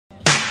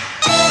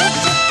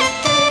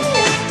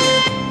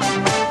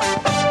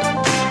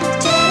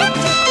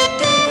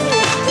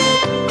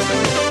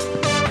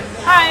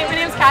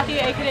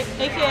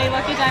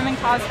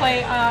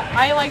cosplay.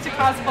 I like to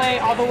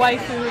cosplay all the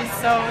waifus,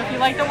 so if you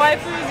like the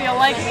waifus, you'll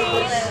like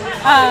me.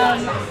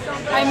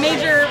 I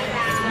major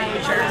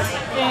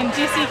in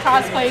DC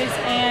cosplays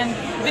and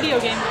video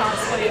game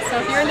cosplays, so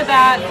if you're into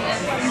that,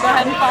 you can go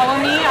ahead and follow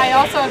me. I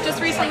also have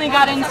just recently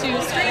got into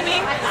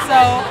streaming,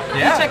 so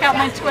you can check out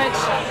my Twitch,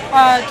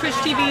 Twitch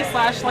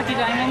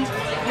TV/LvckyDiamond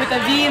with a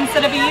V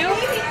instead of a U.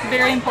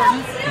 Very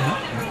important.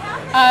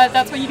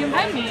 That's where you can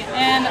find me.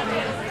 And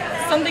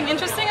something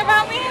interesting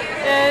about me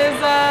is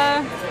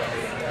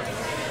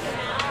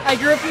I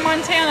grew up in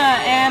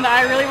Montana and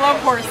I really love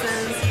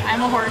horses.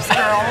 I'm a horse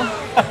girl.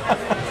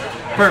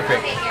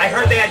 Perfect. I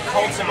heard they had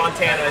cults in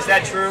Montana. Is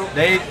that true?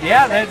 They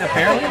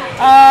apparently.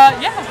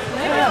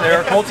 Yeah,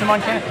 there are cults in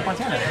Montana.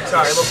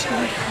 Sorry, a little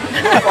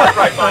Far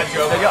Cry 5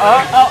 joke.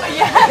 Oh,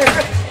 yeah.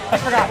 I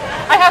forgot.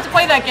 I have to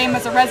play that game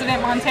as a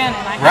resident Montanan.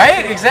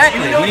 Right?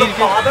 Exactly. You know the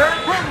father?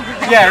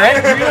 Yeah, right?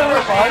 You know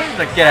the father?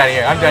 Like, get out of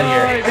here. I'm done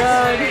here. Oh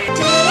my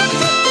god.